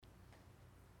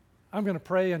I'm going to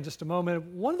pray in just a moment.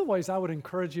 One of the ways I would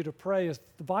encourage you to pray is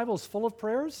the Bible is full of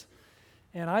prayers,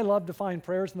 and I love to find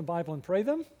prayers in the Bible and pray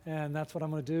them, and that's what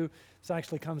I'm going to do. This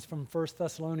actually comes from 1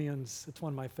 Thessalonians. It's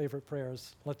one of my favorite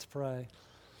prayers. Let's pray.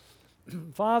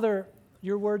 Father,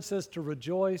 your word says to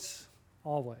rejoice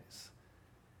always.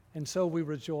 And so we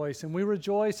rejoice. And we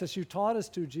rejoice as you taught us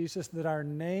to, Jesus, that our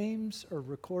names are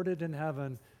recorded in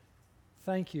heaven.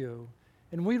 Thank you.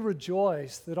 And we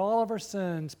rejoice that all of our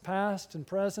sins, past and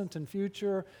present and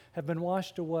future, have been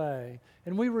washed away.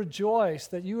 And we rejoice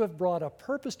that you have brought a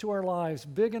purpose to our lives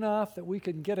big enough that we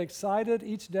can get excited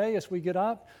each day as we get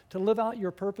up to live out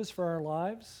your purpose for our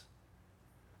lives.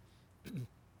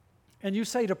 And you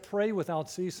say to pray without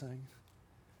ceasing.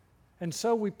 And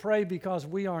so we pray because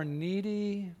we are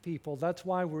needy people. That's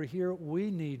why we're here.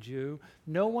 We need you.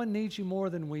 No one needs you more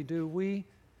than we do. We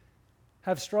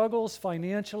have struggles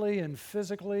financially and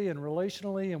physically and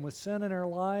relationally and with sin in our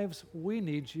lives. We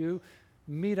need you.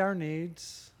 Meet our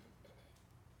needs.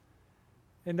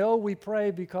 And oh, we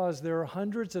pray because there are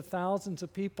hundreds of thousands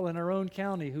of people in our own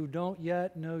county who don't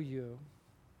yet know you.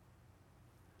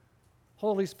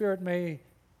 Holy Spirit, may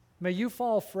you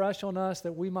fall fresh on us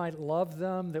that we might love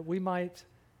them, that we might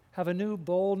have a new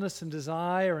boldness and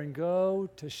desire and go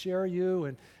to share you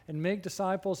and make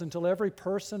disciples until every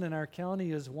person in our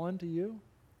county is one to you.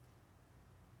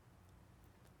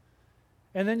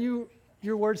 And then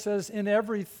your word says, in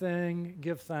everything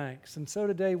give thanks. And so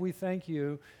today we thank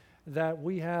you that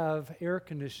we have air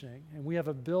conditioning and we have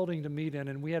a building to meet in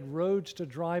and we had roads to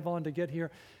drive on to get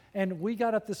here. And we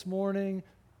got up this morning,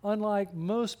 unlike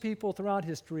most people throughout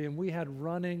history, and we had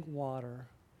running water.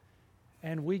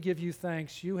 And we give you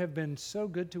thanks. You have been so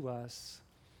good to us.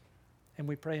 And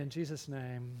we pray in Jesus'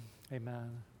 name, amen.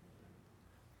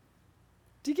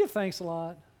 Do you give thanks a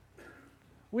lot?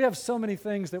 We have so many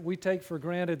things that we take for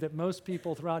granted that most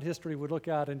people throughout history would look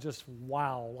at and just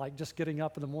wow, like just getting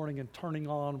up in the morning and turning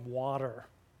on water.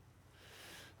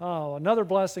 Oh, another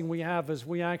blessing we have is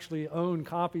we actually own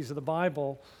copies of the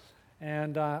Bible.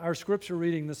 And our scripture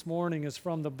reading this morning is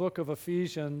from the book of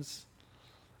Ephesians,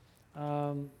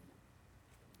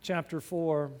 chapter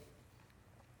 4,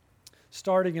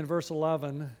 starting in verse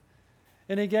 11.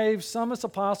 And he gave some as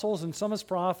apostles, and some as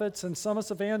prophets, and some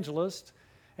as evangelists,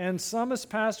 and some as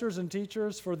pastors and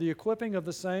teachers for the equipping of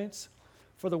the saints,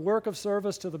 for the work of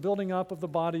service to the building up of the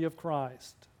body of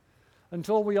Christ,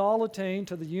 until we all attain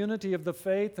to the unity of the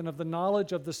faith and of the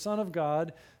knowledge of the Son of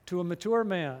God, to a mature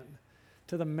man,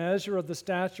 to the measure of the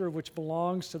stature which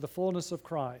belongs to the fullness of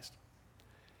Christ.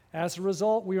 As a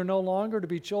result, we are no longer to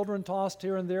be children tossed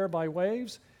here and there by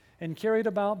waves and carried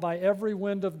about by every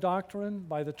wind of doctrine,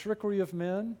 by the trickery of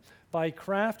men, by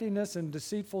craftiness and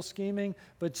deceitful scheming,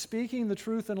 but speaking the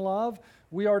truth in love,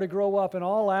 we are to grow up in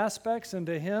all aspects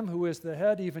into Him who is the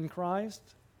head, even Christ,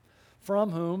 from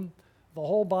whom the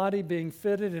whole body being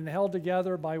fitted and held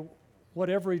together by what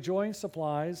every joint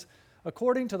supplies,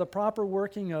 according to the proper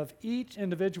working of each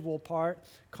individual part,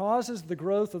 causes the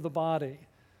growth of the body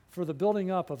for the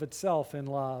building up of itself in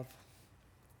love.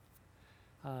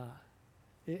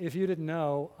 If you didn't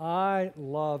know, I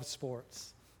love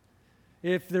sports.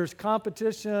 If there's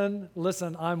competition,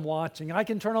 listen, I'm watching. I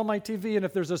can turn on my TV, and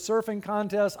if there's a surfing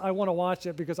contest, I want to watch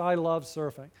it because I love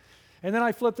surfing. And then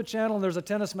I flip the channel, and there's a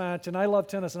tennis match, and I love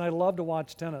tennis, and I love to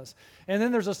watch tennis. And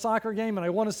then there's a soccer game, and I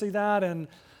want to see that, and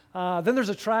then there's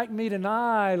a track meet, and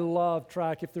I love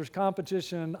track. If there's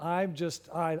competition, I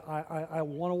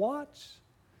want to watch.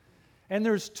 And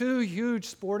there's 2 huge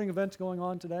sporting events going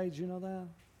on today. Did you know that?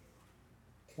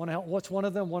 What's one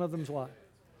of them? One of them's what?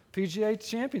 PGA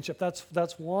Championship.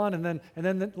 That's one. And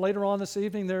then later on this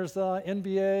evening, there's the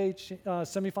NBA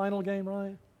semifinal game,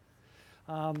 right?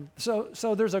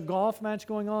 So there's a golf match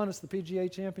going on. It's the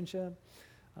PGA Championship.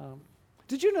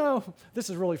 Did you know? This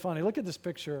is really funny. Look at this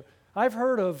picture. I've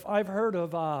heard of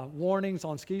warnings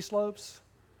on ski slopes,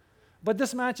 but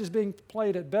this match is being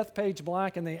played at Bethpage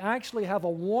Black, and they actually have a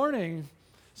warning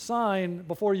sign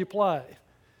before you play.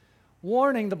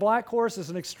 Warning, the black course is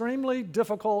an extremely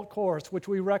difficult course, which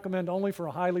we recommend only for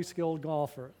highly skilled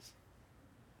golfers.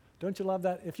 Don't you love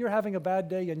that? If you're having a bad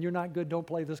day and you're not good, don't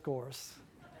play this course,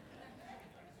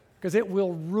 because it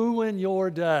will ruin your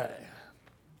day.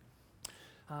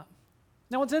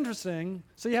 Now, it's interesting.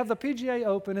 So you have the PGA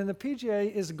Open, and the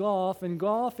PGA is golf, and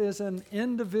golf is an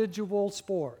individual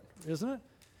sport, isn't it?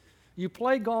 You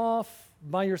play golf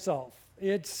by yourself.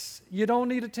 You don't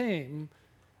need a team.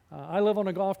 I live on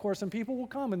a golf course, and people will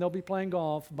come, and they'll be playing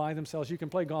golf by themselves. You can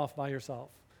play golf by yourself.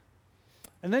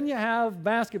 And then you have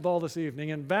basketball this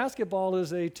evening, and basketball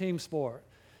is a team sport.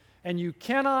 And you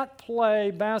cannot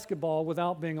play basketball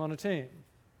without being on a team.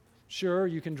 Sure,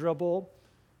 you can dribble,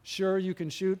 Sure, you can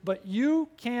shoot, but you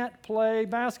can't play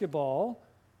basketball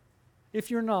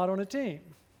if you're not on a team.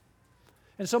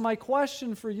 And so my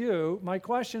question for you,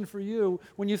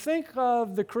 when you think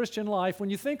of the Christian life, when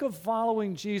you think of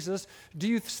following Jesus, do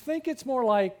you think it's more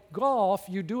like golf,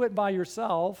 you do it by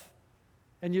yourself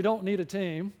and you don't need a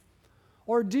team?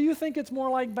 Or do you think it's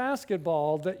more like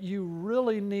basketball, that you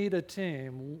really need a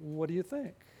team? What do you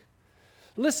think?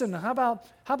 Listen, how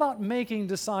about making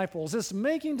disciples? Is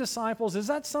making disciples, is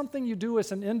that something you do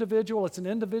as an individual? It's an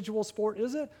individual sport,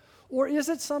 is it? Or is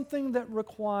it something that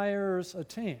requires a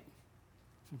team?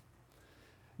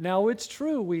 Now, it's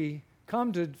true we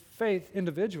come to faith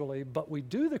individually, but we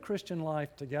do the Christian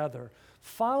life together.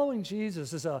 Following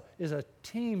Jesus is a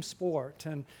team sport,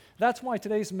 and that's why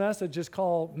today's message is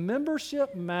called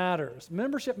Membership Matters.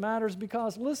 Membership matters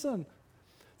because, listen,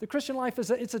 the Christian life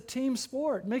it's a team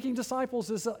sport. Making disciples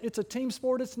it's a team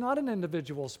sport. It's not an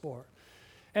individual sport.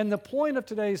 And the point of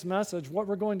today's message, what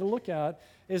we're going to look at,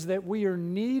 is that we are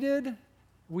needy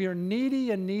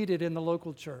and needed in the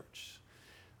local church.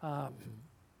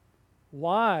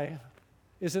 Why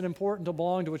is it important to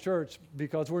belong to a church?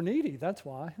 Because we're needy, that's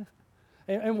why.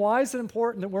 And why is it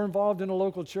important that we're involved in a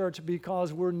local church?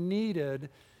 Because we're needed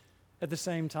at the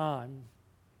same time.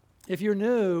 If you're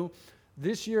new,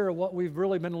 this year what we've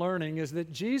really been learning is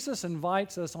that Jesus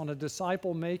invites us on a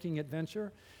disciple-making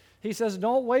adventure. He says,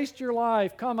 don't waste your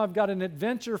life. Come, I've got an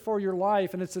adventure for your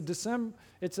life. And it's a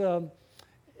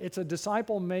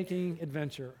disciple-making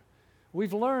adventure.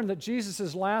 We've learned that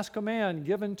Jesus' last command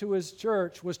given to his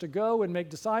church was to go and make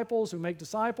disciples who make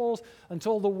disciples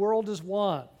until the world is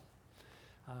one.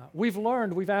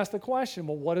 We've asked the question,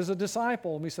 well, what is a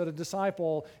disciple? And we said a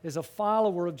disciple is a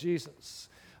follower of Jesus.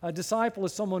 A disciple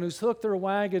is someone who's hooked their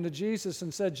wagon to Jesus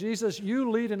and said, Jesus, you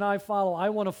lead and I follow. I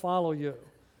want to follow you.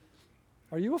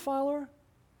 Are you a follower?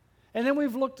 And then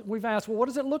we've asked, well, what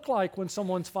does it look like when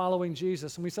someone's following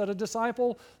Jesus? And we said a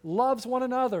disciple loves one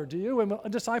another. Do you? And a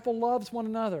disciple loves one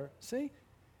another. See?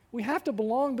 We have to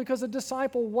belong because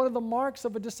one of the marks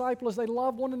of a disciple is they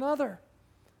love one another.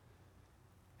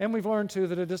 And we've learned, too,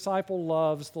 that a disciple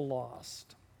loves the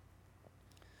lost.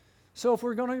 So if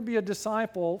we're going to be a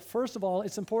disciple, first of all,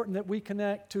 it's important that we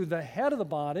connect to the head of the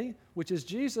body, which is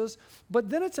Jesus,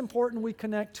 but then it's important we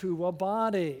connect to a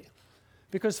body,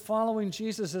 because following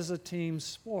Jesus is a team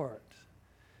sport.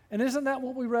 And isn't that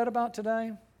what we read about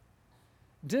today?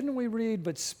 Didn't we read,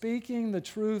 but speaking the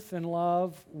truth in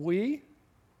love, we?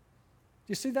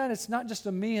 You see that? It's not just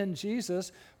a me and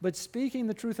Jesus, but speaking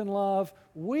the truth in love,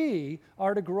 we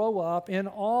are to grow up in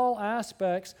all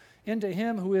aspects into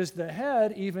him who is the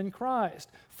head, even Christ,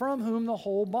 from whom the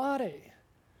whole body.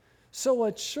 So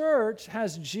a church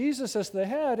has Jesus as the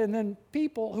head, and then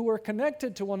people who are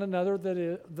connected to one another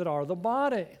that are the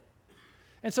body.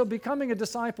 And so becoming a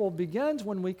disciple begins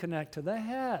when we connect to the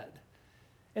head.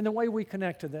 And the way we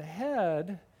connect to the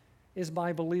head is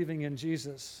by believing in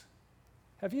Jesus.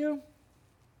 Have you?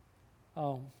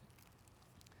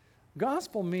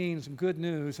 Gospel means good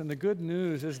news, and the good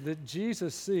news is that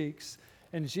Jesus seeks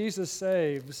and Jesus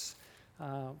saves.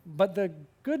 But the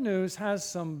good news has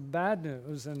some bad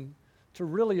news, and to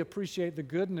really appreciate the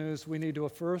good news, we need to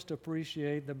first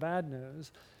appreciate the bad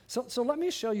news. So let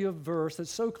me show you a verse that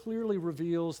so clearly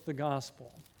reveals the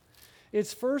gospel.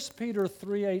 It's 1 Peter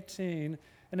 3:18,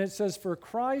 and it says, "For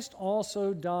Christ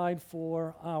also died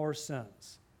for our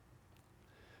sins,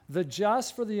 the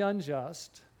just for the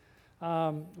unjust,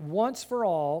 once for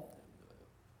all."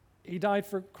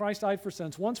 Christ died for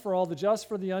sins, once for all, the just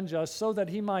for the unjust, so that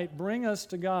he might bring us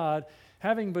to God,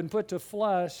 having been put to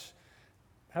death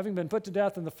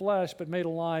in the flesh, but made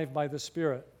alive by the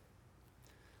Spirit.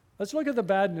 Let's look at the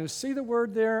bad news. See the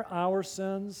word there, our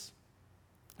sins?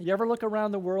 You ever look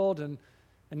around the world and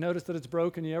notice that it's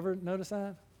broken? You ever notice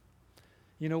that?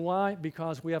 You know why?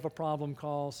 Because we have a problem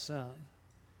called sin.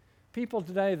 People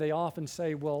today, they often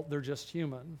say, well, they're just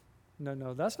human.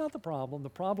 No, that's not the problem. The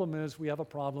problem is we have a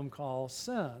problem called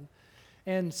sin.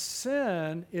 And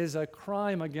sin is a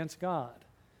crime against God.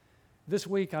 This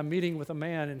week I'm meeting with a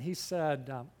man, and he said,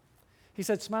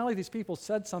 Smiley, these people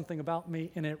said something about me,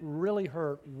 and it really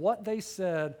hurt. What they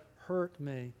said hurt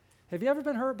me. Have you ever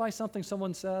been hurt by something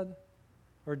someone said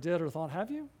or did or thought?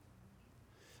 Have you?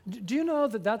 Do you know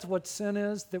that that's what sin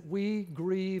is, that we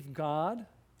grieve God?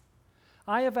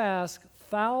 I have asked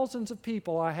thousands of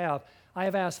people, I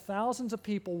have asked thousands of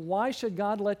people, why should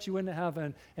God let you into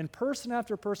heaven? And person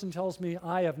after person tells me,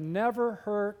 I have never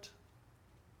hurt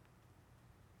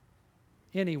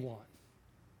anyone.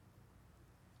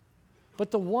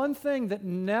 But the one thing that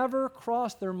never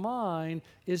crossed their mind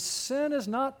is sin is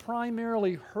not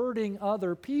primarily hurting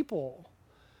other people.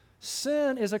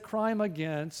 Sin is a crime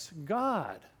against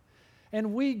God.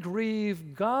 And we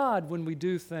grieve God when we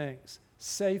do things,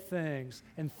 say things,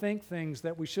 and think things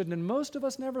that we shouldn't. And most of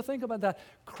us never think about that.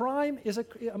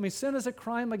 Sin is a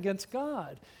crime against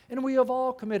God. And we have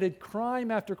all committed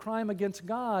crime after crime against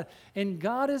God. And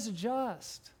God is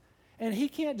just. And He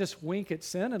can't just wink at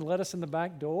sin and let us in the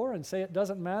back door and say it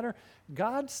doesn't matter.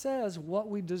 God says what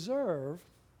we deserve.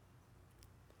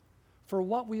 For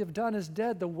what we have done is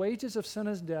dead. The wages of sin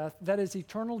is death. That is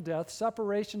eternal death,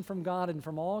 separation from God and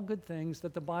from all good things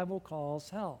that the Bible calls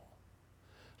hell.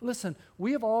 Listen,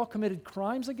 we have all committed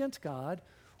crimes against God.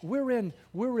 We're in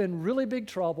really big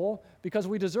trouble because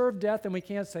we deserve death and we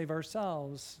can't save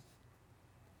ourselves.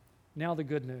 Now the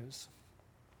good news.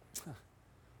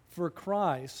 For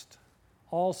Christ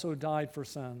also died for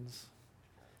sins.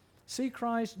 See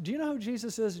Christ, do you know who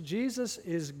Jesus is? Jesus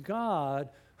is God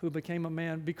who became a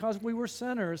man. Because we were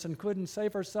sinners and couldn't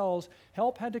save ourselves,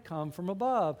 help had to come from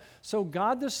above. So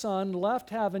God the Son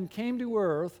left heaven, came to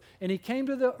earth, and He came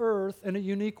to the earth in a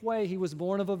unique way. He was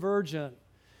born of a virgin.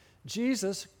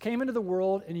 Jesus came into the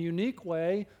world in a unique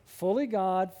way, fully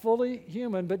God, fully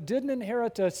human, but didn't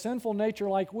inherit a sinful nature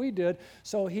like we did,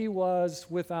 so He was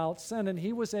without sin, and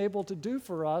He was able to do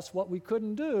for us what we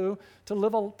couldn't do, to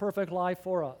live a perfect life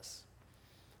for us.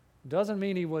 Doesn't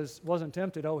mean He wasn't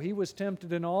tempted. Oh, He was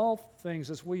tempted in all things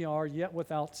as we are, yet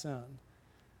without sin.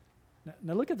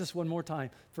 Now look at this one more time.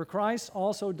 For Christ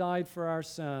also died for our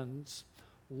sins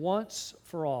once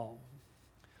for all.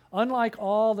 Unlike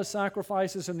all the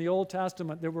sacrifices in the Old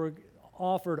Testament that were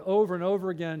offered over and over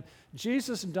again,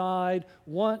 Jesus died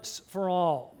once for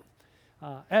all.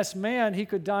 As man, He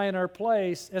could die in our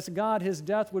place. As God, His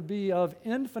death would be of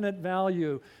infinite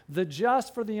value. The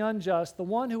just for the unjust, the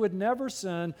one who had never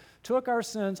sinned, took our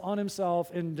sins on Himself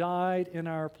and died in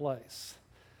our place.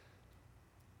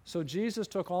 So Jesus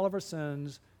took all of our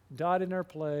sins, died in our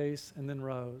place, and then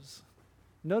rose.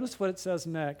 Notice what it says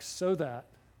next, so that.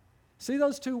 See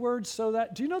those two words, so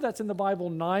that? Do you know that's in the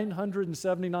Bible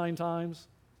 979 times?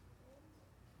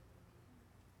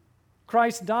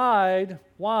 Christ died,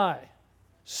 why?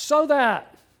 So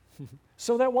that.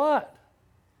 So that what?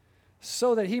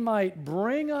 So that He might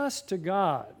bring us to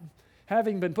God,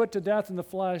 having been put to death in the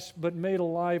flesh, but made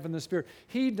alive in the Spirit.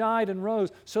 He died and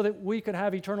rose so that we could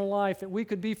have eternal life, that we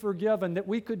could be forgiven, that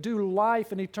we could do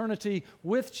life in eternity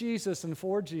with Jesus and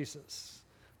for Jesus.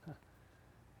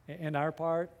 And our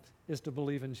part is to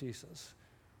believe in Jesus.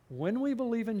 When we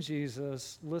believe in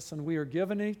Jesus, listen, we are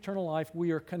given eternal life.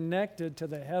 We are connected to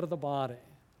the head of the body.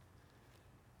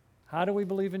 How do we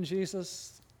believe in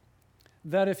Jesus?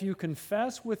 That if you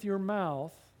confess with your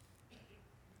mouth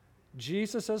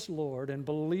Jesus as Lord and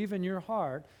believe in your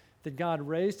heart that God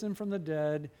raised Him from the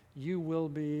dead, you will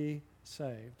be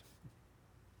saved.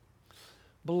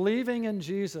 Believing in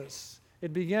Jesus,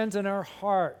 it begins in our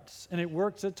hearts and it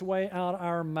works its way out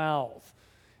our mouth.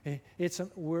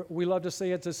 We love to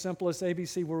say it's as simple as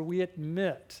ABC, where we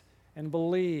admit and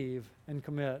believe and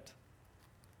commit.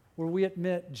 Where we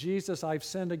admit, Jesus, I've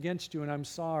sinned against you and I'm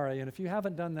sorry. And if you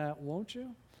haven't done that, won't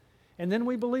you? And then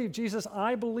we believe, Jesus,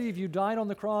 I believe you died on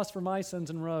the cross for my sins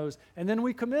and rose. And then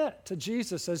we commit to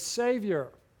Jesus as Savior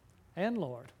and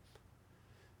Lord.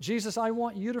 Jesus, I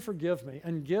want you to forgive me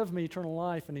and give me eternal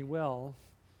life, and He will.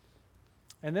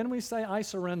 And then we say, I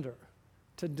surrender.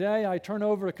 Today I turn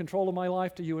over the control of my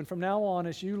life to you, and from now on,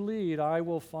 as you lead, I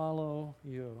will follow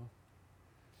you.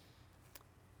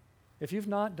 If you've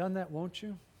not done that, won't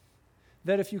you?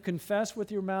 That if you confess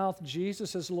with your mouth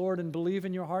Jesus as Lord and believe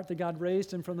in your heart that God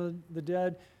raised Him from the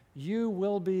dead, you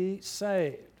will be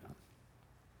saved.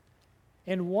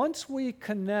 And once we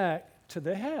connect to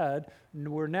the head,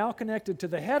 we're now connected to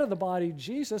the head of the body,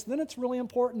 Jesus, then it's really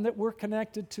important that we're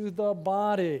connected to the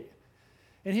body.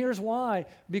 And here's why.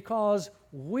 Because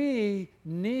we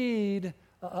need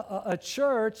a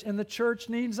church, and the church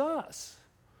needs us.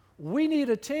 We need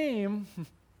a team,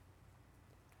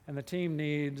 and the team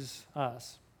needs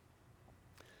us.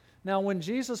 Now, when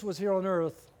Jesus was here on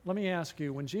earth, let me ask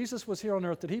you, when Jesus was here on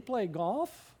earth, did He play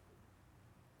golf?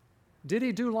 Did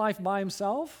He do life by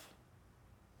Himself?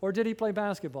 Or did He play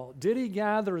basketball? Did He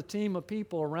gather a team of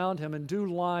people around Him and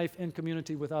do life in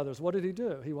community with others? What did He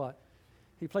do? He what?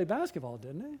 He played basketball,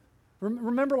 didn't He?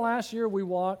 Remember last year we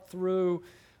walked through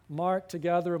Mark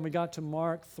together and we got to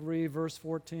Mark 3, verse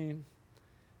 14.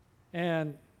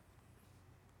 And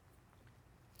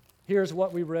here's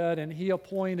what we read. And He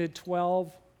appointed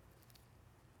 12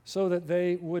 so that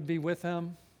they would be with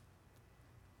Him.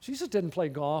 Jesus didn't play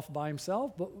golf by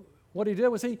Himself, but what He did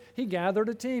was he gathered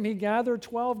a team. He gathered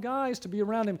 12 guys to be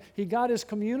around Him. He got His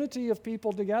community of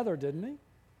people together, didn't He?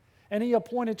 And He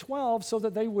appointed 12 so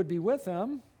that they would be with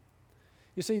Him.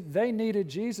 You see, they needed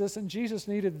Jesus, and Jesus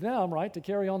needed them, right, to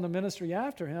carry on the ministry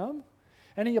after him.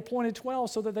 And he appointed 12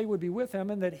 so that they would be with him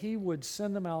and that he would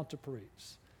send them out to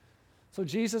preach. So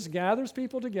Jesus gathers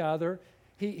people together.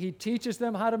 He teaches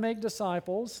them how to make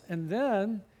disciples. And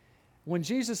then when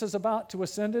Jesus is about to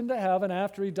ascend into heaven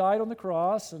after he died on the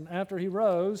cross and after he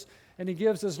rose, and he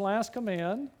gives his last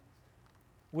command,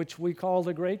 which we call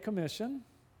the Great Commission,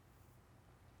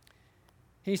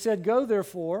 he said, "Go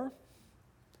therefore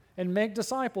and make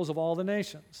disciples of all the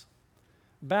nations,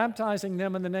 baptizing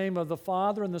them in the name of the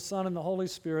Father and the Son and the Holy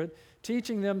Spirit,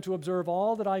 teaching them to observe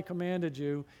all that I commanded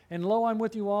you, and lo, I'm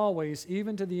with you always,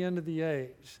 even to the end of the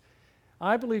age."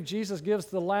 I believe Jesus gives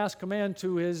the last command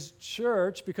to his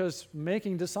church because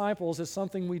making disciples is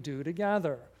something we do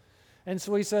together. And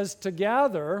so he says,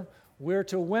 together, we're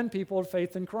to win people to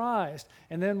faith in Christ.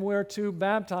 And then we're to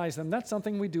baptize them. That's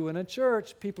something we do in a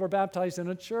church. People are baptized in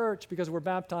a church because we're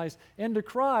baptized into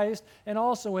Christ and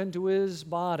also into his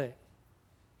body.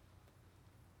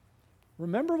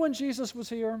 Remember when Jesus was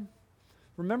here?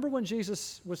 Remember when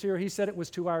Jesus was here, he said it was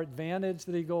to our advantage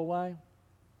that he go away?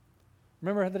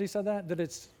 Remember that he said that? That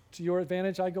it's to your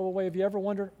advantage I go away? Have you ever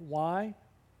wondered why?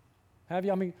 Have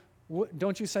you? I mean,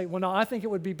 don't you say, well, no, I think it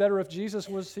would be better if Jesus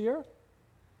was here?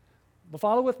 But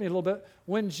follow with me a little bit.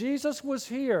 When Jesus was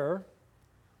here,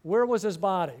 where was his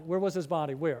body? Where was his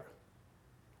body? Where?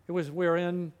 We're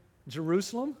in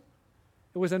Jerusalem.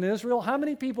 It was in Israel. How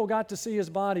many people got to see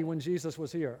his body when Jesus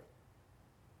was here?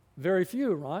 Very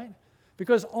few, right?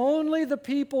 Because only the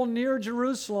people near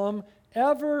Jerusalem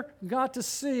ever got to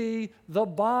see the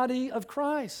body of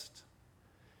Christ.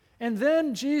 And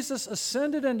then Jesus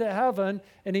ascended into heaven,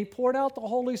 and he poured out the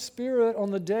Holy Spirit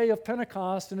on the day of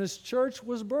Pentecost, and his church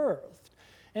was birthed.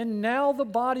 And now the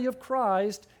body of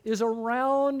Christ is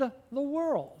around the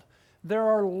world. There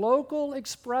are local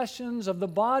expressions of the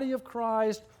body of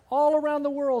Christ all around the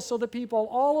world, so that people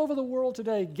all over the world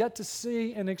today get to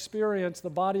see and experience the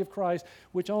body of Christ,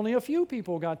 which only a few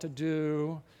people got to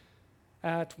do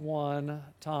at one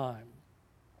time.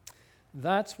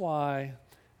 That's why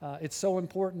it's so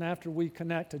important after we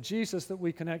connect to Jesus that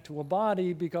we connect to a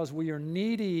body, because we are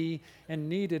needy and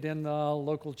needed in the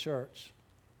local church.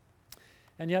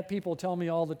 And yet people tell me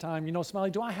all the time, you know,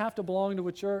 Smiley, do I have to belong to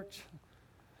a church?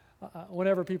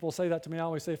 Whenever people say that to me, I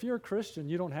always say, if you're a Christian,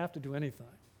 you don't have to do anything.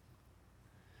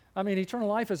 I mean, eternal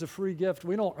life is a free gift.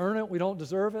 We don't earn it. We don't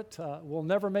deserve it. We'll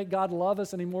never make God love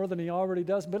us any more than he already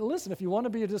does. But listen, if you want to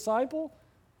be a disciple,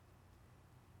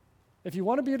 if you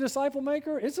want to be a disciple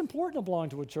maker, it's important to belong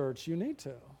to a church. You need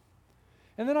to.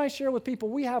 And then I share with people,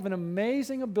 we have an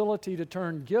amazing ability to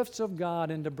turn gifts of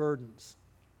God into burdens.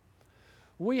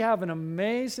 We have an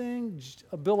amazing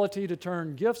ability to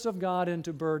turn gifts of God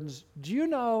into burdens. Do you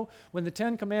know when the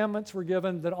 10 Commandments were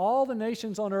given that all the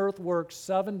nations on earth worked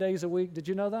 7 days a week? Did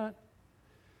you know that?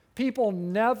 People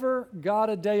never got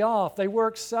a day off. They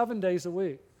worked 7 days a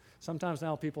week. Sometimes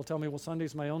now people tell me, well,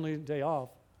 Sunday's my only day off.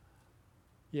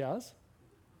 Yes.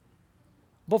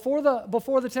 Before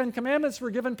the 10 Commandments were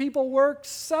given, people worked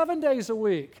 7 days a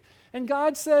week. And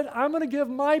God said, I'm going to give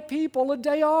my people a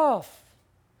day off.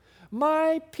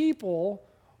 My people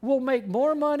will make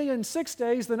more money in 6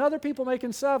 days than other people make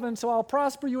in 7, so I'll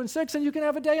prosper you in 6 and you can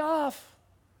have a day off.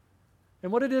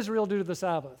 And what did Israel do to the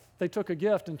Sabbath? They took a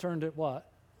gift and turned it what?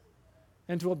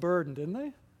 Into a burden, didn't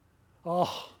they?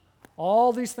 Oh,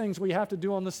 all these things we have to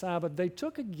do on the Sabbath, they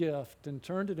took a gift and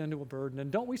turned it into a burden. And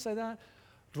don't we say that?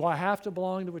 Do I have to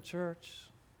belong to a church?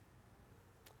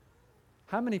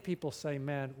 How many people say,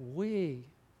 man, we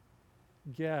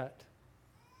get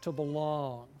to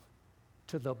belong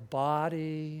to the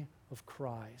body of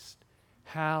Christ?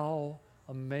 How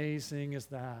amazing is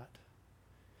that?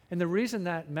 And the reason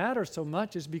that matters so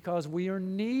much is because we are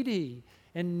needy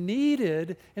and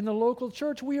needed in the local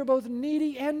church. We are both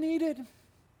needy and needed.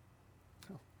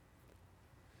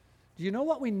 Do you know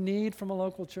what we need from a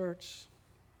local church?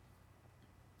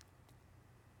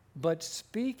 But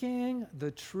speaking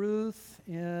the truth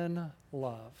in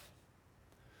love.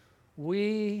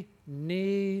 We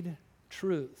need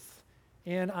truth.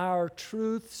 In our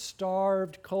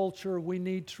truth-starved culture, we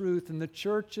need truth. And the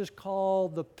church is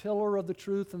called the pillar of the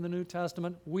truth in the New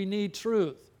Testament. We need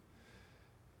truth.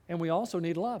 And we also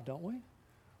need love, don't we?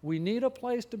 We need a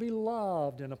place to be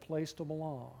loved and a place to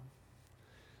belong.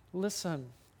 Listen,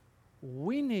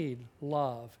 we need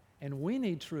love and we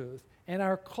need truth. And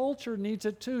our culture needs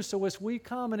it too. So as we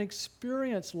come and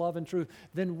experience love and truth,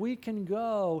 then we can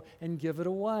go and give it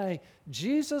away.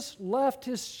 Jesus left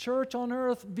his church on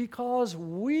earth because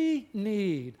we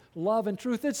need love and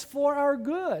truth. It's for our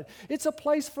good. It's a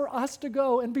place for us to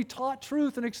go and be taught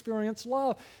truth and experience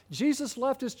love. Jesus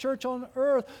left his church on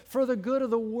earth for the good of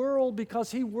the world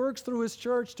because he works through his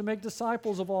church to make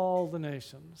disciples of all the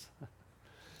nations.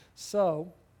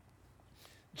 So,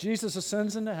 Jesus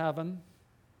ascends into heaven.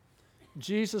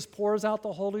 Jesus pours out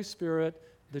the Holy Spirit.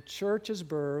 The church is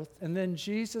birthed. And then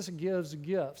Jesus gives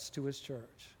gifts to his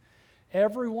church.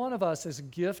 Every one of us is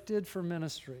gifted for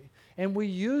ministry. And we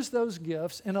use those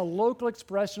gifts in a local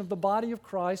expression of the body of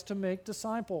Christ to make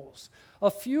disciples.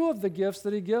 A few of the gifts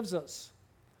that he gives us.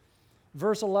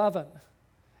 Verse 11,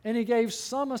 and he gave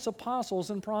some as apostles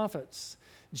and prophets.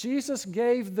 Jesus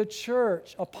gave the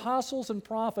church apostles and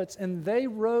prophets, and they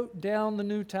wrote down the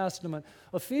New Testament.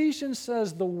 Ephesians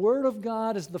says the Word of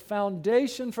God is the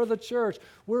foundation for the church.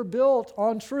 We're built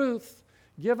on truth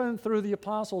given through the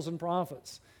apostles and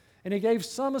prophets. And he gave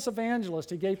some as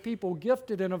evangelists. He gave people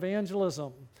gifted in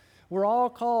evangelism. We're all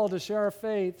called to share our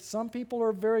faith. Some people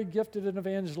are very gifted in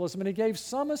evangelism. And he gave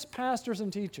some as pastors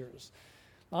and teachers.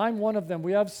 I'm one of them.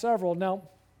 We have several. Now,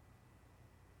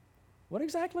 what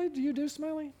exactly do you do,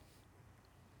 Smiley?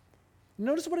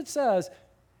 Notice what it says.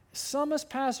 Some as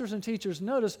pastors and teachers.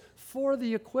 Notice, for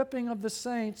the equipping of the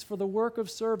saints, for the work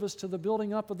of service to the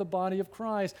building up of the body of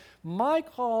Christ. My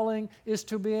calling is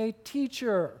to be a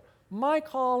teacher. My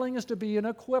calling is to be an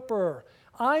equipper.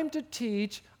 I'm to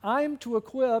teach, I'm to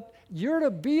equip, you're to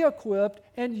be equipped,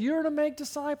 and you're to make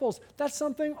disciples. That's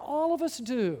something all of us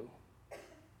do.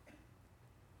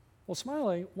 Well,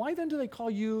 Smiley, why then do they call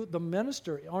you the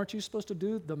minister? Aren't you supposed to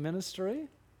do the ministry?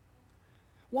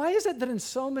 Why is it that in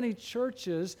so many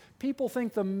churches, people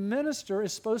think the minister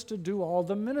is supposed to do all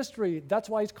the ministry? That's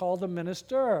why he's called the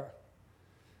minister.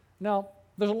 Now,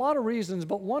 there's a lot of reasons,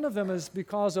 but one of them is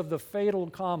because of the fatal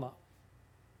comma.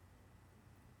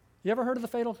 You ever heard of the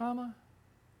fatal comma?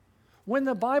 When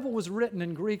the Bible was written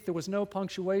in Greek, there was no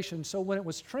punctuation, so when it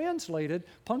was translated,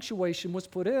 punctuation was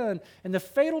put in, and the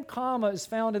fatal comma is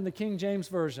found in the King James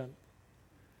Version.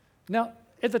 Now,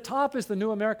 at the top is the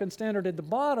New American Standard, at the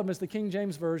bottom is the King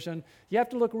James Version. You have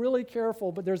to look really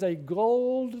careful, but there's a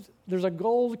gold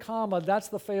comma, that's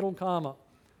the fatal comma.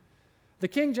 The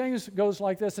King James goes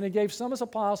like this, and he gave some as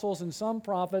apostles and some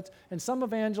prophets and some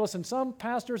evangelists and some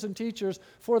pastors and teachers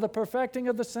for the perfecting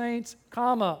of the saints,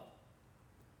 comma.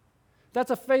 That's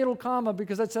a fatal comma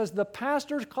because it says the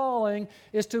pastor's calling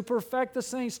is to perfect the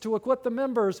saints, to equip the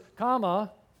members,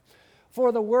 comma,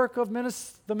 for the work of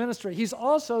the ministry. He's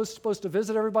also supposed to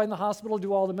visit everybody in the hospital,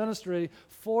 do all the ministry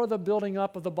for the building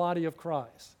up of the body of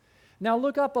Christ. Now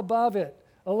look up above it.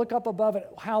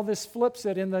 How this flips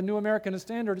it in the New American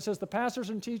Standard. It says the pastors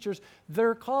and teachers,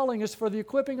 their calling is for the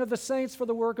equipping of the saints for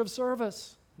the work of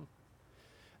service.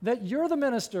 That you're the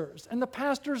ministers and the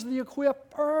pastor's the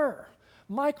equipper.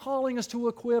 My calling is to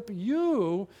equip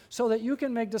you so that you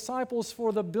can make disciples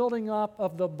for the building up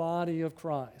of the body of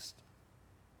Christ.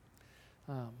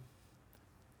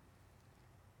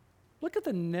 Look at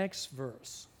the next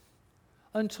verse.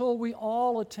 Until we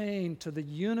all attain to the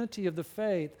unity of the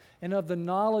faith and of the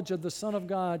knowledge of the Son of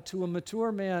God, to a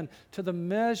mature man, to the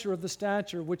measure of the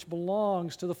stature which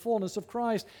belongs to the fullness of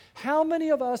Christ. How many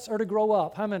of us are to grow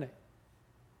up? How many?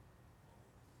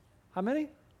 How many?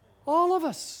 All of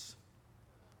us.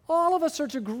 All of us are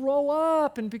to grow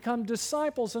up and become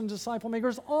disciples and disciple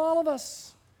makers. All of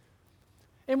us.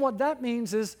 And what that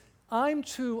means is I'm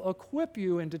to equip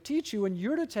you and to teach you, and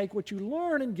you're to take what you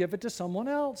learn and give it to someone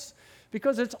else.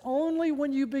 Because it's only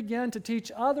when you begin to teach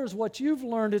others what you've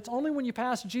learned, it's only when you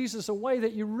pass Jesus away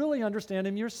that you really understand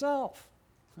him yourself.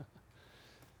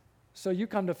 So you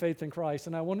come to faith in Christ,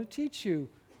 and I want to teach you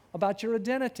about your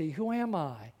identity. Who am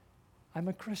I? I'm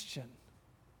a Christian.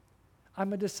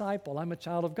 I'm a disciple. I'm a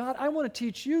child of God. I want to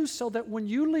teach you so that when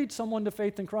you lead someone to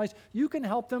faith in Christ, you can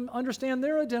help them understand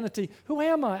their identity. Who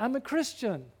am I? I'm a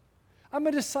Christian. I'm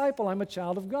a disciple. I'm a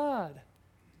child of God.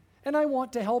 And I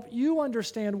want to help you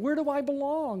understand, where do I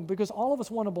belong? Because all of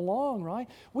us want to belong, right?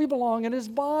 We belong in his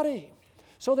body.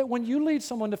 So that when you lead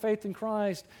someone to faith in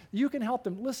Christ, you can help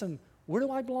them. Listen, where do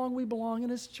I belong? We belong in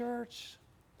his church.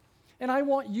 And I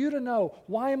want you to know,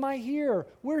 why am I here?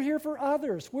 We're here for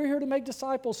others. We're here to make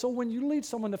disciples. So when you lead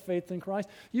someone to faith in Christ,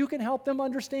 you can help them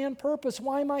understand purpose.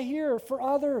 Why am I here? For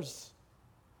others,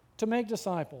 to make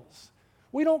disciples.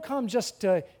 We don't come just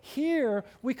to hear.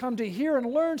 We come to hear and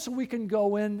learn so we can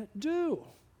go and do.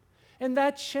 And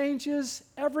that changes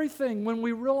everything when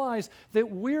we realize that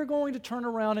we're going to turn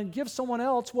around and give someone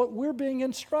else what we're being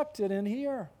instructed in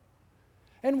here.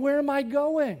 And where am I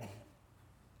going?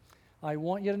 I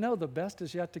want you to know the best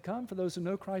is yet to come for those who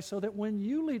know Christ, so that when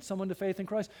you lead someone to faith in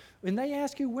Christ, when they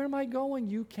ask you, where am I going,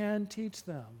 you can teach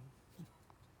them.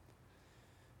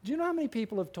 Do you know how many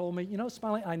people have told me,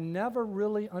 Smiley, I never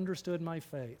really understood my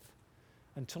faith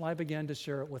until I began to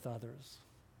share it with others.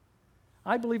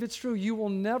 I believe it's true. You will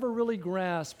never really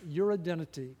grasp your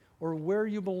identity or where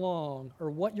you belong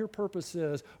or what your purpose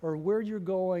is or where you're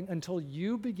going until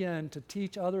you begin to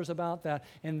teach others about that.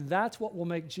 And that's what will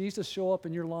make Jesus show up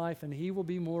in your life, and he will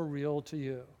be more real to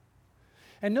you.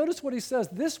 And notice what he says.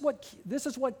 This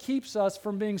is what keeps us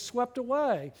from being swept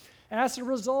away. As a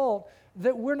result,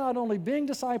 that we're not only being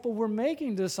discipled, we're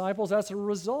making disciples. As a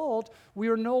result, we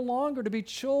are no longer to be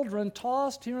children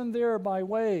tossed here and there by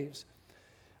waves,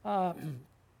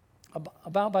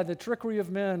 about by the trickery of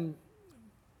men,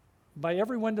 by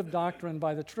every wind of doctrine,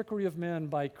 by the trickery of men,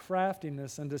 by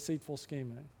craftiness and deceitful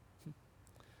scheming.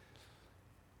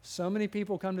 So many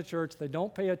people come to church, they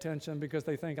don't pay attention because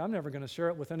they think, I'm never going to share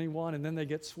it with anyone, and then they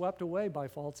get swept away by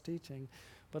false teaching.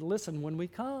 But listen, when we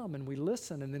come and we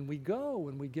listen and then we go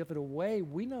and we give it away,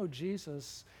 we know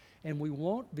Jesus and we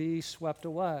won't be swept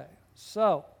away.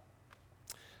 So,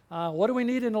 what do we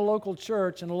need in a local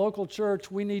church? In a local church,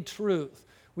 we need truth.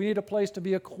 We need a place to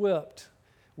be equipped.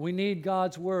 We need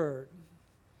God's Word.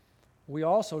 We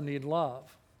also need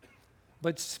love.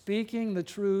 But speaking the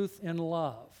truth in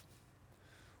love.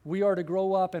 We are to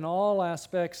grow up in all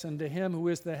aspects into Him who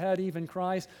is the head, even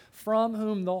Christ, from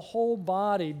whom the whole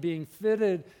body, being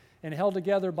fitted and held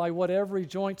together by what every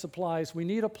joint supplies, we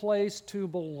need a place to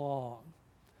belong.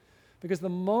 Because the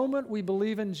moment we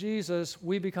believe in Jesus,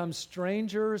 we become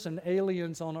strangers and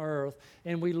aliens on earth,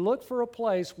 and we look for a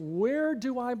place, where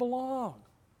do I belong?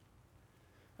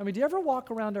 I mean, do you ever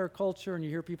walk around our culture and you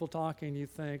hear people talking and you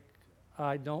think,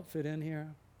 I don't fit in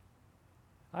here?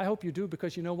 I hope you do,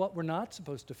 because you know what? We're not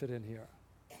supposed to fit in here.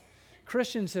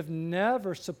 Christians have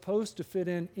never supposed to fit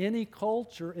in any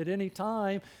culture at any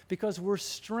time because we're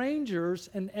strangers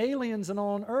and aliens and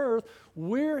on earth.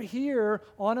 We're here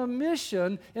on a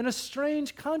mission in a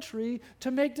strange country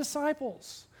to make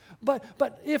disciples. But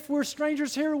if we're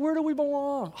strangers here, where do we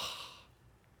belong?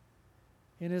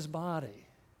 In His body.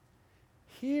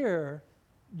 Here,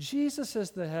 Jesus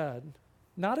is the head,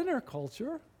 not in our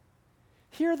culture.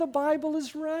 Here the Bible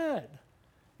is read,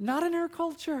 not in our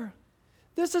culture.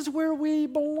 This is where we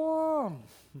belong.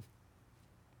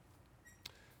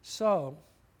 So,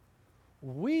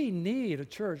 we need a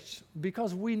church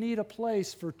because we need a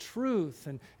place for truth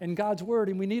and God's Word,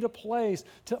 and we need a place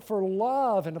for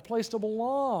love and a place to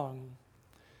belong.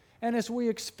 And as we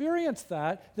experience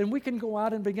that, then we can go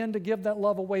out and begin to give that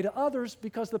love away to others,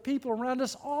 because the people around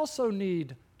us also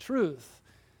need truth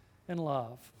and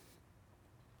love.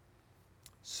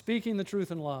 Speaking the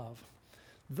truth in love.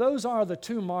 Those are the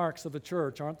two marks of a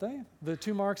church, aren't they? The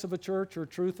two marks of a church are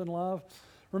truth and love.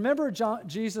 Remember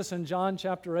Jesus in John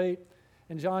chapter 8?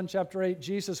 In John chapter 8,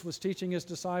 Jesus was teaching His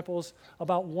disciples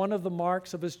about one of the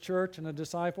marks of His church and a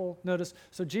disciple. Notice,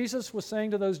 so Jesus was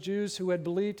saying to those Jews who had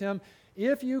believed Him,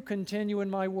 if you continue in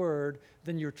my word,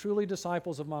 then you're truly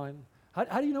disciples of mine.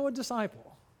 How do you know a disciple?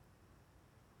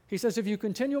 He says, if you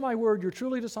continue my word, you're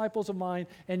truly disciples of mine,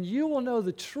 and you will know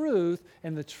the truth,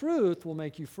 and the truth will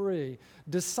make you free.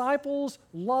 Disciples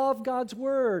love God's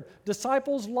word.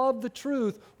 Disciples love the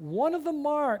truth. One of the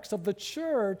marks of the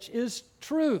church is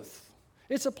truth.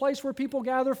 It's a place where people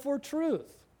gather for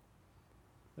truth.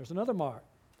 There's another mark,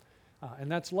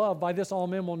 and that's love. By this all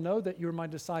men will know that you're my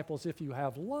disciples if you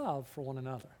have love for one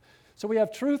another. So we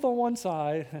have truth on one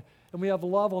side, and we have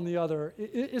love on the other.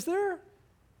 Is there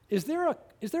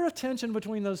a tension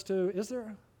between those two? Is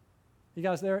there? You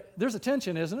guys there? There's a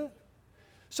tension, isn't it?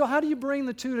 So how do you bring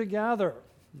the two together?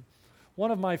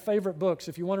 One of my favorite books,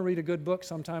 if you want to read a good book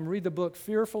sometime, read the book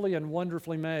Fearfully and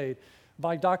Wonderfully Made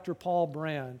by Dr. Paul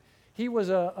Brand. He was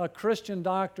a Christian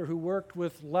doctor who worked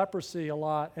with leprosy a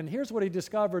lot, and here's what he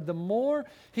discovered. The more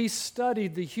he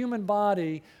studied the human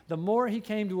body, the more he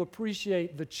came to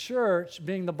appreciate the church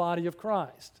being the body of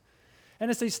Christ.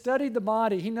 And as he studied the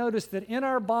body, he noticed that in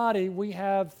our body we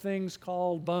have things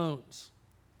called bones.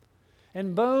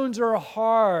 And bones are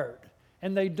hard,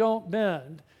 and they don't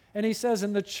bend. And he says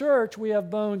in the church we have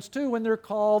bones too, and they're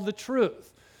called the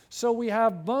truth. So we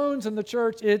have bones in the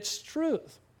church, it's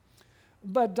truth.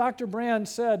 But Dr. Brand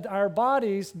said our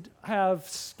bodies have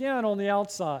skin on the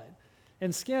outside,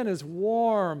 and skin is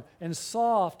warm and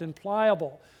soft and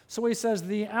pliable. So he says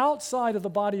the outside of the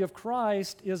body of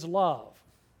Christ is love.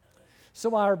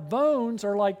 So our bones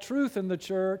are like truth in the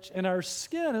church, and our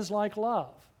skin is like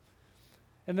love.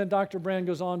 And then Dr. Brand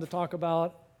goes on to talk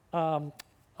about a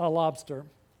lobster.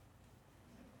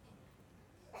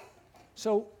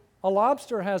 So a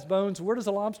lobster has bones. Where does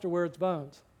a lobster wear its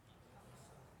bones?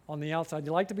 On the outside.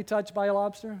 You like to be touched by a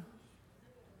lobster?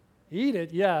 Eat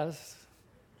it, yes.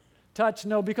 Touch,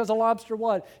 no, because a lobster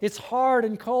what? It's hard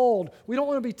and cold. We don't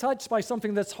want to be touched by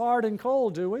something that's hard and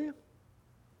cold, do we?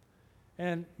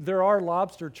 And there are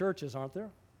lobster churches, aren't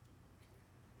there?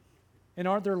 And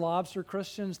aren't there lobster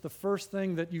Christians? The first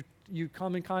thing that you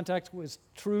come in contact with is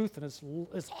truth, and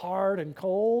it's hard and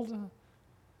cold.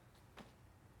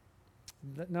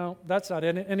 No, that's not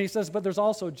it. And he says, but there's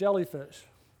also jellyfish.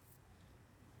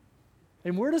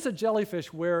 And where does a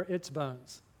jellyfish wear its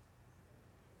bones?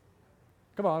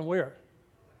 Come on, where?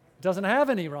 It doesn't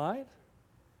have any, right?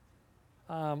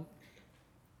 Aren't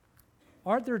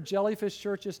there jellyfish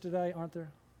churches today? Aren't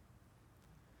there?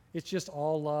 It's just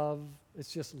all love.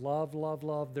 It's just love, love,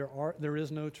 love. There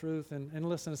is no truth. And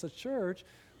listen, as a church,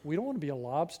 we don't want to be a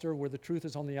lobster where the truth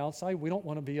is on the outside. We don't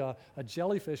want to be a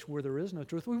jellyfish where there is no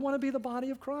truth. We want to be the body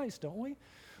of Christ, don't we?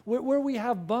 Where we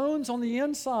have bones on the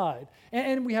inside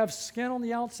and we have skin on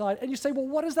the outside. And you say, well,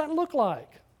 what does that look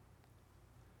like?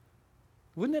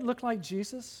 Wouldn't it look like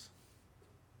Jesus?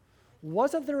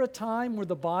 Wasn't there a time where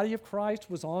the body of Christ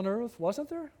was on earth? Wasn't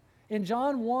there? In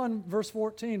John 1, verse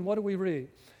 14, what do we read?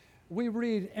 We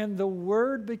read, and the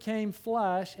Word became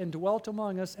flesh and dwelt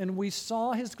among us, and we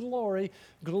saw His glory,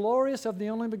 glorious of the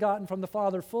only begotten from the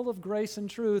Father, full of grace and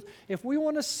truth. If we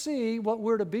want to see what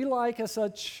we're to be like as a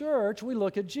church, we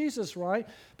look at Jesus, right?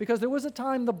 Because there was a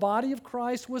time the body of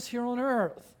Christ was here on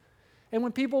earth. And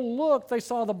when people looked, they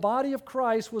saw the body of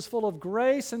Christ was full of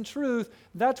grace and truth.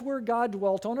 That's where God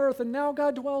dwelt on earth, and now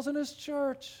God dwells in His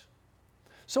church.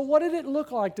 So what did it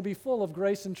look like to be full of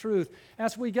grace and truth?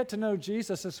 As we get to know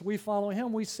Jesus, as we follow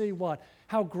Him, we see what?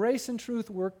 How grace and truth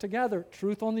work together.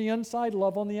 Truth on the inside,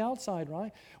 love on the outside,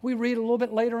 right? We read a little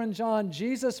bit later in John,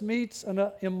 Jesus meets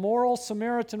an immoral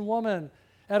Samaritan woman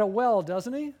at a well,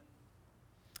 doesn't He?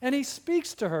 And He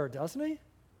speaks to her, doesn't He?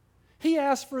 He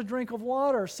asks for a drink of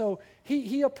water, so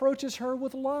he approaches her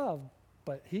with love.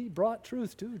 But He brought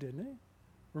truth too, didn't He?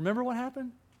 Remember what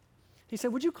happened? He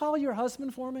said, would you call your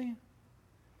husband for me?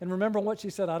 And remember what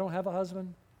she said, I don't have a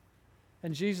husband.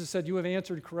 And Jesus said, you have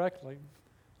answered correctly.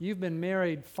 You've been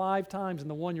married 5 times,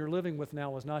 and the one you're living with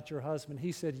now is not your husband.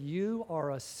 He said, you are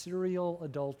a serial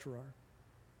adulterer.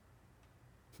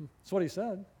 That's what He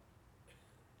said.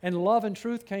 And love and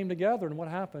truth came together, and what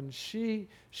happened? She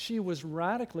was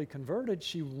radically converted.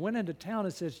 She went into town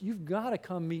and says, you've got to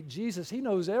come meet Jesus. He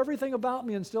knows everything about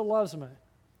me and still loves me. A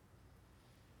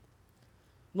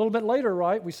little bit later,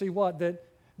 right, we see what?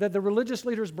 That the religious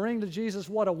leaders bring to Jesus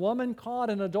what? A woman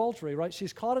caught in adultery, right?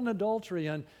 She's caught in adultery.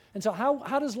 And so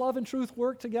how does love and truth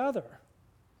work together?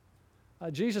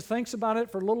 Jesus thinks about it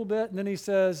for a little bit, and then He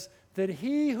says that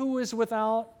he who is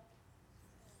without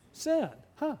sin.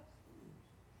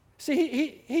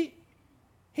 See,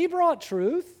 he brought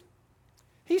truth.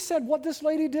 He said what this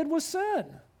lady did was sin.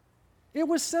 It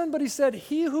was sin, but He said,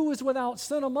 he who is without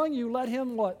sin among you, let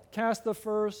him what? Cast the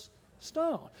first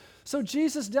stone. So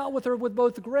Jesus dealt with her with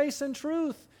both grace and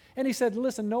truth. And He said,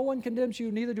 listen, no one condemns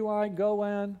you, neither do I. Go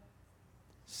and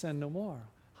sin no more.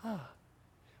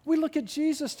 We look at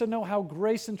Jesus to know how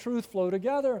grace and truth flow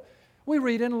together. We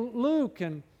read in Luke,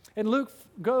 and Luke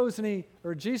goes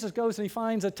Jesus goes and he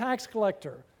finds a tax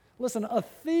collector. Listen, a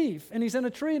thief, and he's in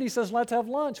a tree and he says, let's have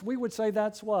lunch. We would say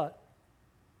that's what?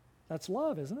 That's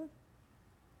love, isn't it?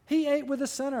 He ate with a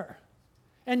sinner.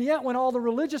 And yet when all the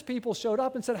religious people showed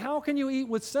up and said, how can you eat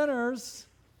with sinners?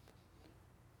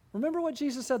 Remember what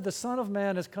Jesus said, the Son of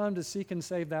Man has come to seek and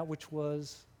save that which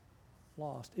was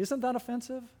lost. Isn't that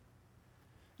offensive?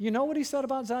 You know what He said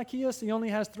about Zacchaeus? He only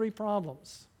has 3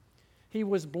 problems. He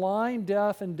was blind,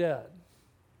 deaf, and dead.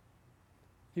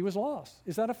 He was lost.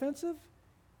 Is that offensive?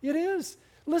 It is.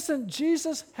 Listen,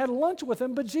 Jesus had lunch with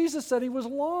him, but Jesus said he was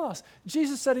lost.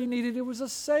 Jesus said he was a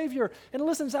Savior. And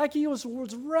listen, Zacchaeus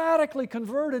was radically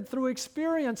converted through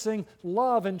experiencing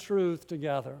love and truth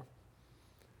together.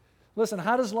 Listen,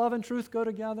 how does love and truth go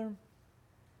together?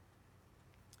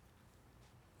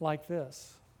 Like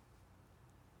this.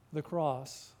 The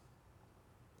cross.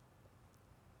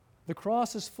 The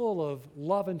cross is full of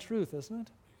love and truth, isn't it?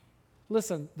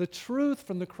 Listen, the truth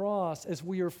from the cross is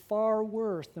we are far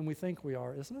worse than we think we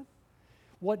are, isn't it?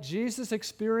 What Jesus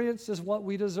experienced is what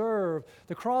we deserve.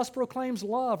 The cross proclaims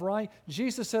love, right?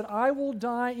 Jesus said, I will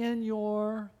die in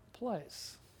your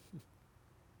place.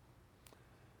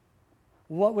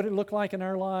 What would it look like in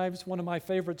our lives? One of my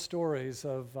favorite stories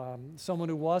of someone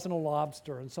who wasn't a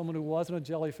lobster and someone who wasn't a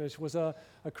jellyfish was a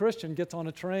Christian gets on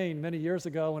a train many years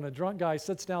ago, and a drunk guy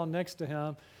sits down next to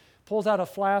him, pulls out a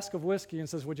flask of whiskey and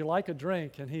says, would you like a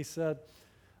drink? And he said,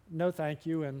 no, thank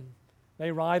you. And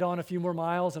They ride on a few more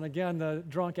miles, and again, the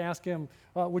drunk asked him,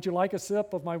 would you like a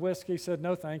sip of my whiskey? He said,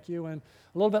 no, thank you. And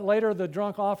a little bit later, the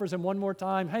drunk offers him one more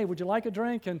time, hey, would you like a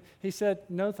drink? And he said,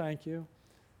 no, thank you.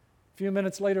 A few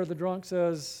minutes later, the drunk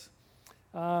says,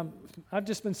 I've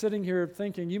just been sitting here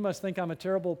thinking, you must think I'm a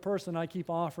terrible person. I keep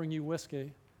offering you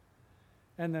whiskey.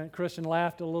 And the Christian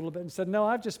laughed a little bit and said, no,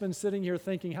 I've just been sitting here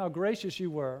thinking how gracious you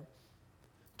were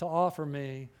to offer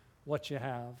me what you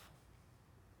have.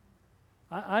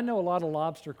 I know a lot of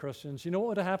lobster Christians. You know what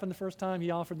would have happened the first time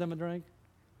he offered them a drink?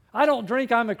 I don't drink,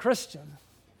 I'm a Christian.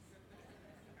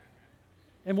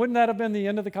 And wouldn't that have been the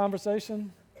end of the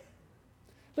conversation?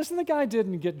 Listen, the guy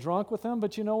didn't get drunk with him,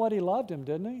 but you know what? He loved him,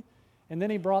 didn't he? And then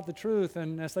he brought the truth,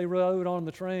 and as they rode on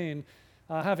the train,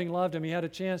 having loved him, he had a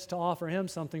chance to offer him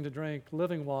something to drink,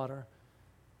 living water,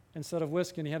 instead of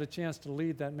whiskey, and he had a chance to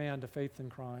lead that man to faith in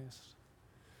Christ.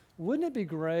 Wouldn't it be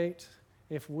great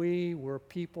if we were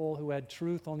people who had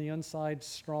truth on the inside,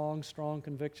 strong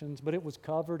convictions, but it was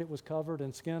covered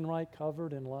in skin right,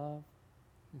 covered in love?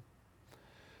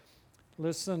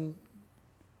 Listen,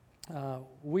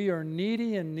 we are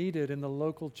needy and needed in the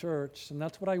local church, and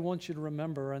that's what I want you to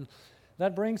remember. And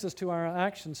that brings us to our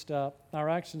action step,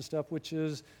 which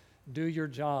is do your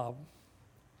job.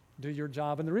 Do your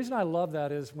job. And the reason I love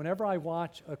that is whenever I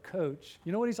watch a coach,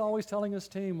 you know what he's always telling his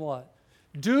team? What?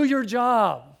 Do your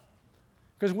job.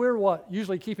 Because we're what?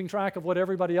 Usually keeping track of what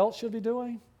everybody else should be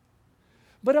doing.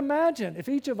 But imagine if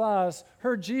each of us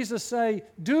heard Jesus say,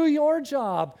 do your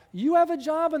job. You have a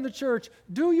job in the church.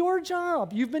 Do your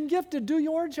job. You've been gifted. Do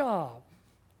your job.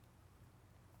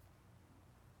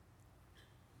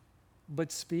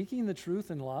 But speaking the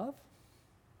truth in love,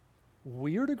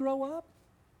 we are to grow up,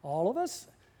 all of us,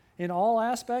 in all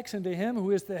aspects into Him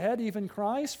who is the head, even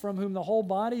Christ, from whom the whole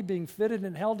body, being fitted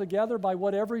and held together by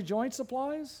what every joint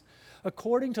supplies,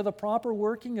 according to the proper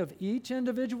working of each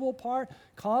individual part,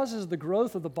 causes the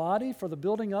growth of the body for the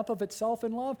building up of itself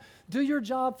in love. Do your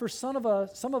job. For some of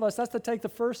us, that's to take the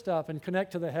first step and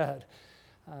connect to the head.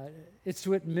 It's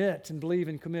to admit and believe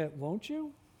and commit, won't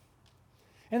you?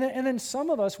 And then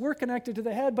some of us, we're connected to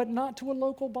the head, but not to a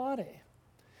local body.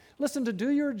 Listen, to do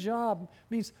your job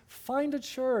means find a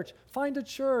church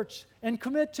and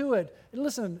commit to it. And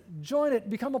listen, join it,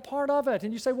 become a part of it.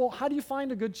 And you say, well, how do you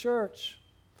find a good church?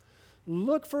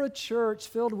 Look for a church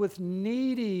filled with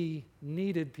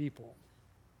needed people.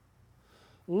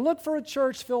 Look for a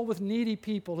church filled with needy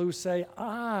people who say,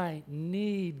 I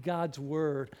need God's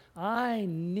Word. I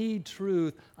need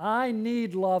truth. I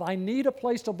need love. I need a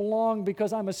place to belong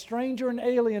because I'm a stranger and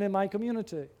alien in my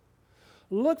community.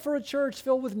 Look for a church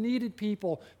filled with needed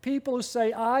people, people who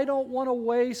say, I don't want to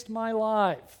waste my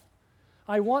life.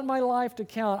 I want my life to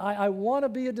count. I want to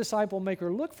be a disciple maker.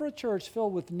 Look for a church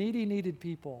filled with needed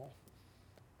people.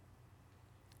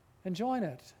 And join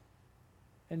it.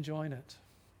 And join it.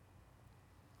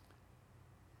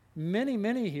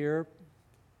 Many here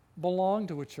belong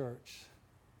to a church.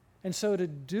 And so to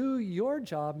do your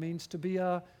job means to be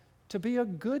a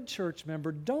good church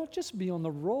member. Don't just be on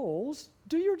the rolls.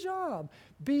 Do your job.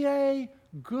 Be a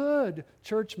good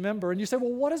church member. And you say,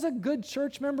 well, what does a good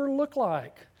church member look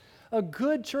like? A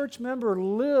good church member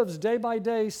lives day by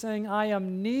day saying, I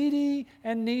am needy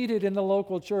and needed in the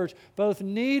local church, both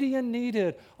needy and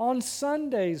needed. On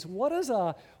Sundays, what does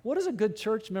a good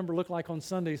church member look like on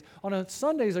Sundays? On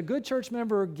Sundays, a good church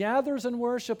member gathers in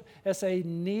worship as a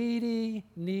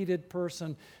needed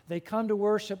person. They come to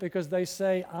worship because they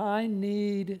say, I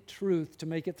need truth to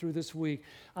make it through this week.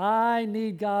 I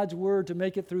need God's Word to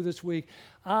make it through this week.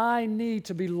 I need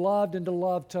to be loved and to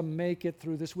love to make it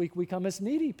through this week. We come as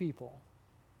needy people.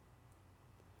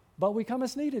 But we come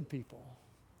as needed people.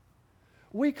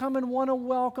 We come and want to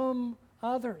welcome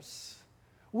others.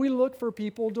 We look for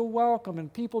people to welcome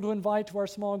and people to invite to our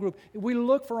small group. We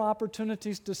look for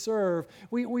opportunities to serve.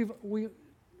 We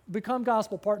become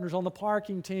gospel partners on the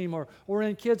parking team or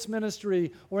in kids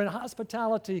ministry or in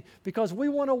hospitality because we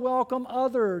want to welcome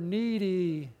other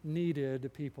needed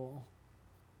people.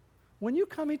 When you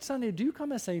come each Sunday, do you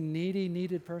come as a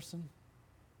needed person?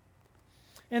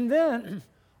 And then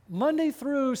Monday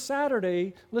through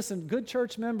Saturday, listen, good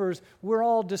church members, we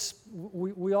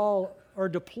all are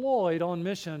deployed on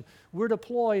mission. We're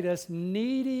deployed as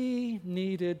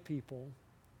needed people.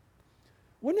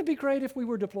 Wouldn't it be great if we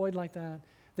were deployed like that?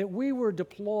 That we were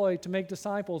deployed to make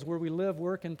disciples where we live,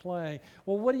 work, and play.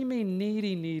 Well, what do you mean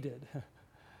needed?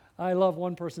 I love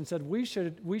one person said, we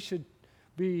should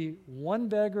be one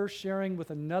beggar sharing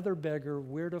with another beggar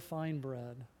where to find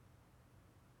bread.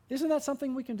 Isn't that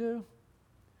something we can do?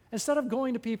 Instead of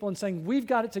going to people and saying, we've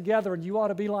got it together and you ought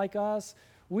to be like us,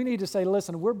 we need to say,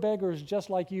 listen, we're beggars just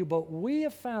like you, but we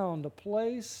have found a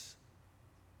place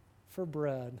for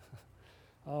bread.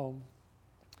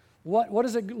 What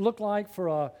does it look like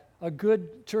for a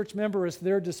good church member as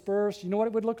they're dispersed? You know what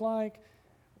it would look like?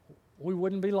 We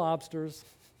wouldn't be lobsters.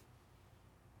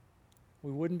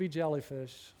 We wouldn't be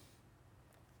jellyfish.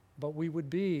 But we would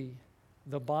be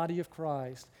the body of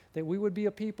Christ. That we would be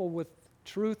a people with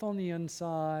truth on the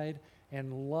inside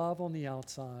and love on the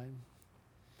outside.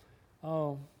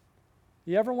 Oh,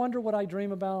 you ever wonder what I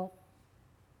dream about?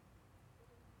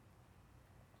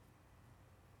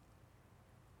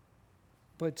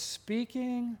 But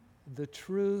speaking the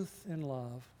truth in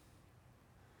love,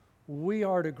 we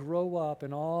are to grow up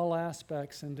in all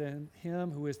aspects into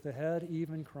Him who is the head,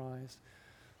 even Christ.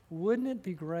 Wouldn't it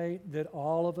be great that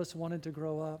all of us wanted to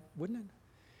grow up? Wouldn't it?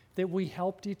 That we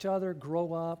helped each other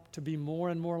grow up to be more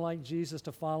and more like Jesus,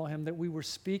 to follow Him, that we were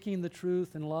speaking the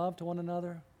truth in love to one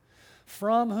another,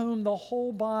 from whom the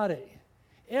whole body,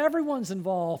 everyone's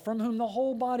involved, from whom the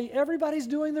whole body, everybody's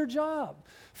doing their job,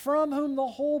 from whom the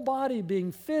whole body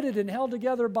being fitted and held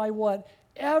together by what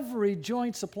every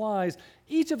joint supplies,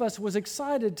 each of us was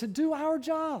excited to do our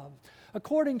job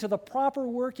according to the proper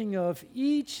working of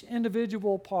each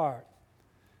individual part.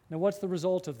 Now, what's the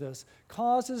result of this?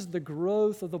 Causes the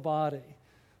growth of the body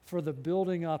for the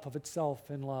building up of itself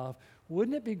in love.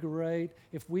 Wouldn't it be great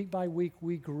if week by week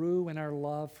we grew in our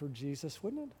love for Jesus,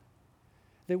 wouldn't it?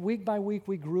 That week by week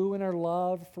we grew in our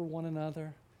love for one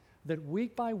another. That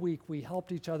week by week we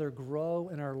helped each other grow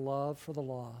in our love for the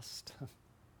lost.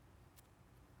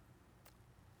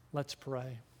 Let's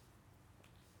pray.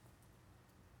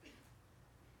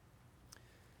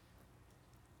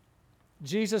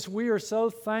 Jesus, we are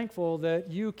so thankful that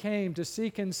you came to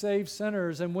seek and save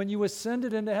sinners, and when you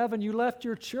ascended into heaven, you left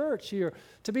your church here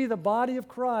to be the body of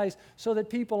Christ so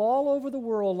that people all over the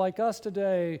world like us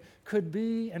today could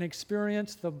be and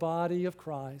experience the body of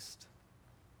Christ.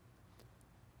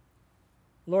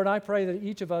 Lord, I pray that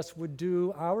each of us would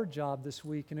do our job this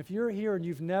week, and if you're here and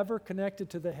you've never connected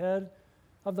to the head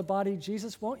of the body,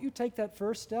 Jesus, won't you take that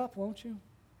first step, won't you?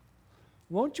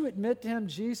 Won't you admit to Him,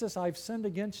 Jesus, I've sinned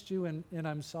against you and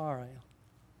I'm sorry.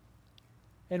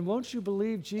 And won't you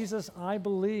believe, Jesus, I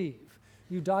believe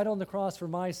you died on the cross for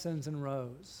my sins and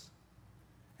rose.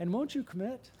 And won't you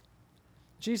commit?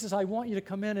 Jesus, I want you to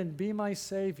come in and be my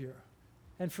Savior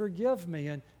and forgive me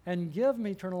and give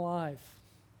me eternal life.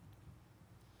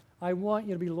 I want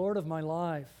you to be Lord of my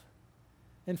life.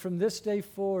 And from this day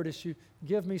forward, as you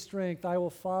give me strength, I will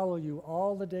follow you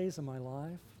all the days of my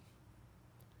life.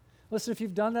 Listen, if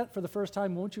you've done that for the first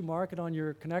time, won't you mark it on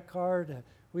your Connect card?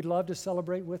 We'd love to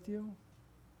celebrate with you.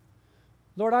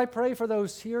 Lord, I pray for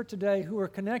those here today who are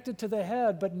connected to the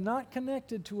head but not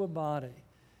connected to a body,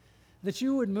 that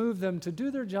you would move them to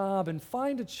do their job and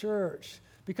find a church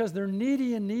because they're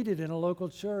needy and needed in a local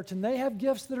church, and they have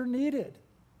gifts that are needed.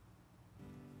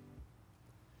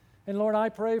 And Lord, I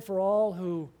pray for all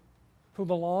who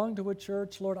belong to a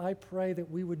church. Lord, I pray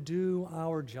that we would do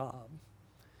our job.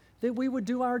 That we would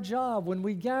do our job when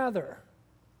we gather,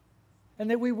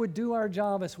 and that we would do our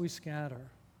job as we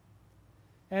scatter,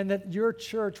 and that your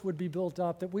church would be built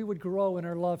up, that we would grow in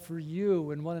our love for you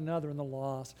and one another and the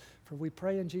lost. For we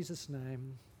pray in Jesus'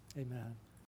 name, amen.